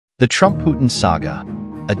The Trump-Putin saga,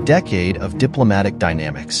 a decade of diplomatic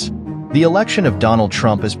dynamics. The election of Donald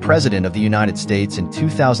Trump as President of the United States in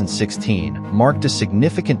 2016 marked a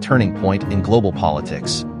significant turning point in global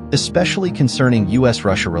politics, especially concerning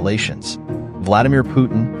U.S.-Russia relations. Vladimir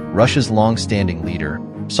Putin, Russia's long-standing leader,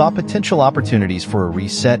 saw potential opportunities for a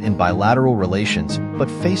reset in bilateral relations but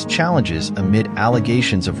faced challenges amid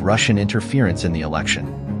allegations of Russian interference in the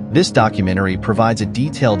election. This documentary provides a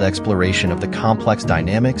detailed exploration of the complex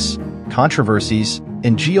dynamics, controversies,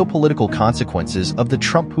 and geopolitical consequences of the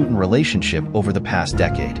Trump-Putin relationship over the past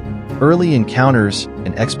decade. Early encounters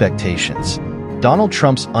and expectations. Donald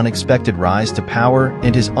Trump's unexpected rise to power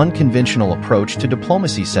and his unconventional approach to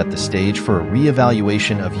diplomacy set the stage for a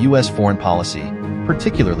re-evaluation of U.S. foreign policy,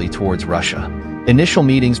 particularly towards Russia. Initial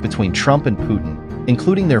meetings between Trump and Putin,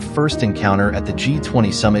 including their first encounter at the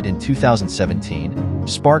G20 summit in 2017,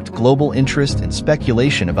 sparked global interest and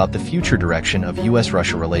speculation about the future direction of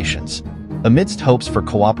U.S.-Russia relations. Amidst hopes for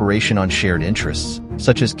cooperation on shared interests,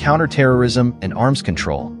 such as counterterrorism and arms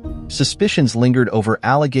control, suspicions lingered over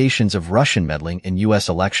allegations of Russian meddling in U.S.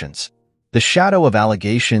 elections. The shadow of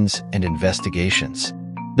allegations and investigations.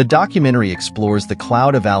 The documentary explores the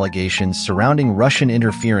cloud of allegations surrounding Russian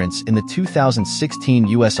interference in the 2016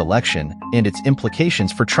 U.S. election and its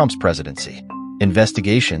implications for Trump's presidency.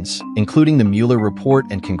 Investigations, including the Mueller report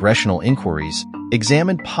and congressional inquiries,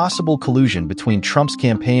 examined possible collusion between Trump's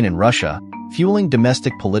campaign and Russia, fueling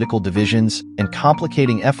domestic political divisions and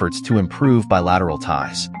complicating efforts to improve bilateral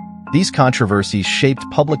ties. These controversies shaped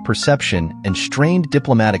public perception and strained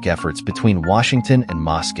diplomatic efforts between Washington and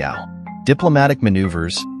Moscow. Diplomatic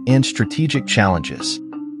maneuvers, and strategic challenges.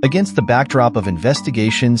 Against the backdrop of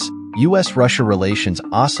investigations, U.S.-Russia relations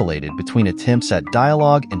oscillated between attempts at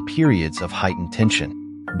dialogue and periods of heightened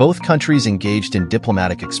tension. Both countries engaged in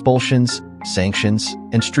diplomatic expulsions, sanctions,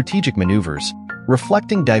 and strategic maneuvers,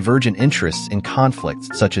 reflecting divergent interests in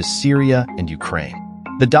conflicts such as Syria and Ukraine.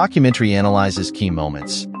 The documentary analyzes key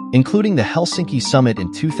moments, including the Helsinki summit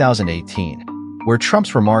in 2018, where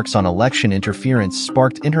Trump's remarks on election interference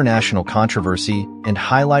sparked international controversy and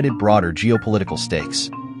highlighted broader geopolitical stakes.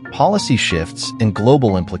 Policy shifts and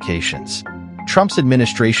global implications. Trump's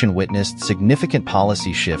administration witnessed significant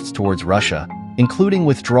policy shifts towards Russia, including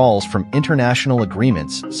withdrawals from international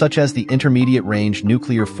agreements such as the Intermediate Range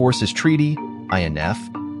Nuclear Forces Treaty, INF,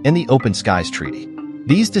 and the Open Skies Treaty.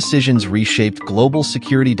 These decisions reshaped global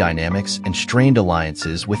security dynamics and strained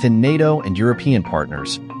alliances within NATO and European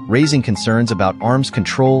partners, raising concerns about arms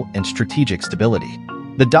control and strategic stability.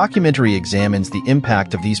 The documentary examines the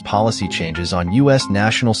impact of these policy changes on U.S.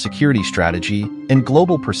 national security strategy and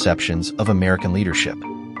global perceptions of American leadership.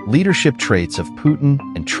 Leadership traits of Putin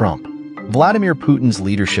and Trump. Vladimir Putin's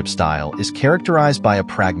leadership style is characterized by a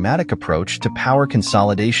pragmatic approach to power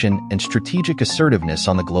consolidation and strategic assertiveness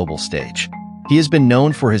on the global stage. He has been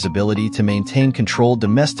known for his ability to maintain control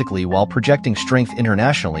domestically while projecting strength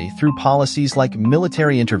internationally through policies like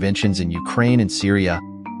military interventions in Ukraine and Syria,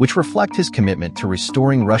 which reflect his commitment to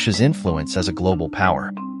restoring Russia's influence as a global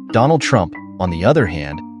power. Donald Trump, on the other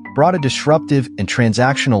hand, brought a disruptive and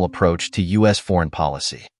transactional approach to U.S. foreign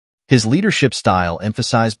policy. His leadership style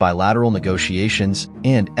emphasized bilateral negotiations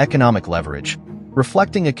and economic leverage,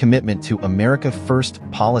 reflecting a commitment to America First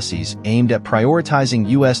policies aimed at prioritizing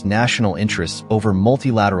U.S. national interests over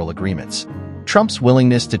multilateral agreements. Trump's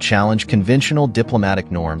willingness to challenge conventional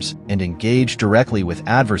diplomatic norms and engage directly with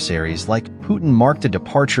adversaries like Putin marked a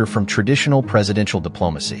departure from traditional presidential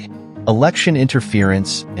diplomacy. Election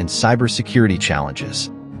interference and cybersecurity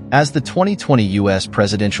challenges. As the 2020 U.S.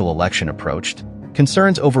 presidential election approached,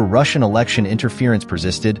 concerns over Russian election interference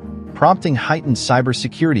persisted, prompting heightened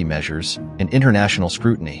cybersecurity measures and international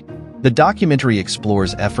scrutiny. The documentary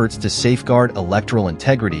explores efforts to safeguard electoral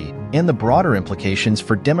integrity and the broader implications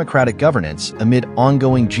for democratic governance amid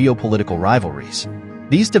ongoing geopolitical rivalries.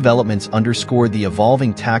 These developments underscore the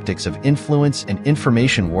evolving tactics of influence and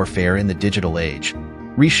information warfare in the digital age,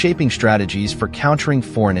 reshaping strategies for countering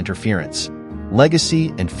foreign interference.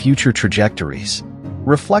 Legacy and future trajectories.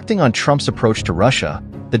 Reflecting on Trump's approach to Russia,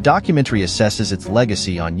 the documentary assesses its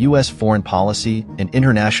legacy on U.S. foreign policy and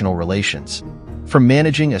international relations. From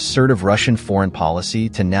managing assertive Russian foreign policy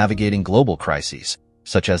to navigating global crises,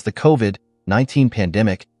 such as the COVID-19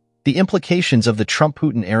 pandemic, the implications of the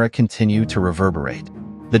Trump-Putin era continue to reverberate.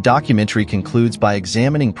 The documentary concludes by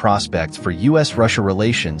examining prospects for U.S.-Russia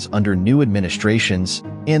relations under new administrations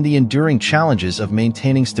and the enduring challenges of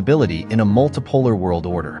maintaining stability in a multipolar world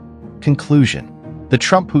order. Conclusion. The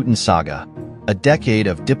Trump-Putin saga, a decade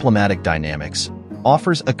of diplomatic dynamics,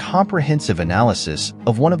 offers a comprehensive analysis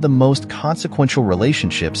of one of the most consequential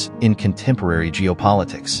relationships in contemporary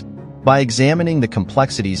geopolitics. by examining the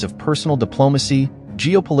complexities of personal diplomacy,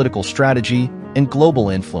 geopolitical strategy, and global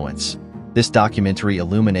influence. This documentary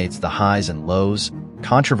illuminates the highs and lows,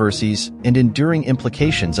 controversies, and enduring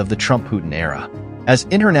implications of the Trump-Putin era. As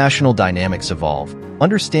international dynamics evolve,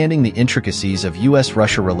 understanding the intricacies of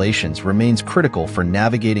U.S.-Russia relations remains critical for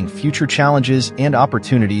navigating future challenges and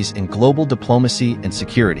opportunities in global diplomacy and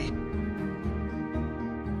security.